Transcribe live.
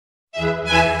Hello,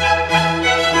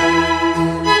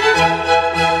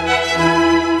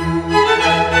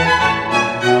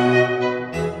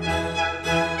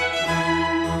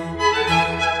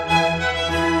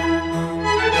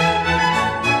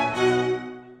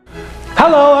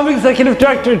 I'm Executive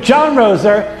Director John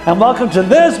Roser, and welcome to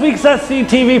this week's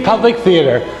SCTV Public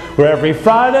Theater, where every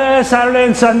Friday, Saturday,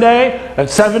 and Sunday at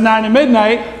 7, 9, and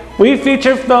midnight, we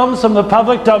feature films from the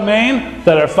public domain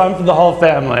that are fun for the whole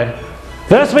family.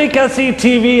 This week,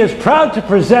 SCTV is proud to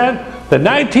present the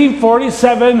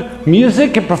 1947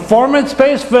 music and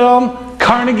performance-based film,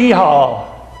 Carnegie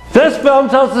Hall. This film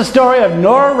tells the story of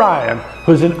Nora Ryan,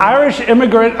 who's an Irish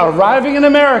immigrant arriving in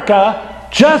America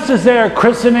just as they are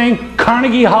christening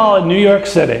Carnegie Hall in New York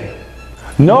City.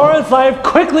 Nora's life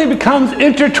quickly becomes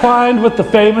intertwined with the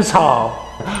famous hall.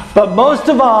 But most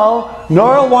of all,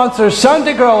 Nora wants her son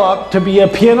to grow up to be a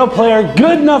piano player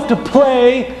good enough to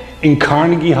play in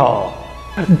Carnegie Hall.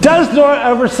 Does Nora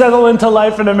ever settle into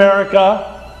life in America?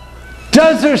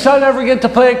 Does her son ever get to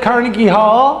play at Carnegie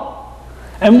Hall?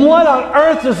 And what on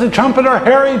earth does the trumpeter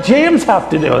Harry James have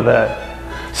to do with it?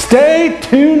 Stay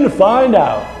tuned to find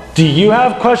out. Do you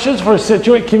have questions for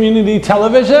Scituate Community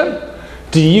Television?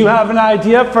 Do you have an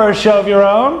idea for a show of your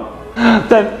own?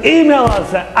 Then email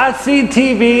us at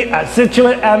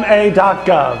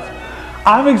sctv@scituatema.gov.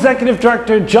 I'm Executive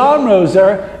Director John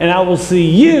Roser, and I will see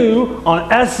you on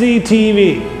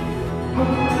SCTV.